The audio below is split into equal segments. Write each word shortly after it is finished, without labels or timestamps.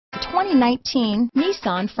2019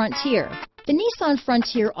 Nissan Frontier. The Nissan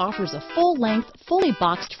Frontier offers a full-length, fully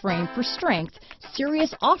boxed frame for strength,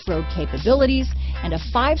 serious off-road capabilities, and a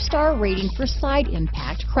 5-star rating for side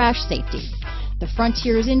impact crash safety. The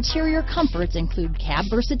Frontier's interior comforts include cab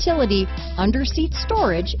versatility, under-seat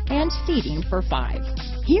storage, and seating for 5.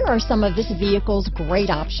 Here are some of this vehicle's great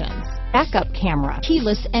options: backup camera,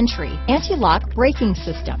 keyless entry, anti-lock braking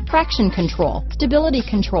system, traction control, stability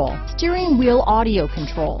control, steering wheel audio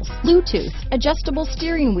controls, Bluetooth, adjustable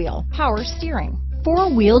steering wheel, power steering,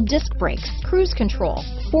 4-wheel disc brakes, cruise control,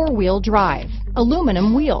 4-wheel drive,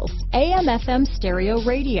 aluminum wheels, AM/FM stereo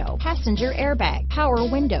radio, passenger airbag, power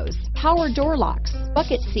windows, power door locks,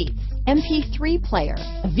 bucket seats, MP3 player.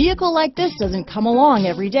 A vehicle like this doesn't come along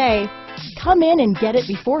every day. Come in and get it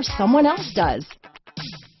before someone else does.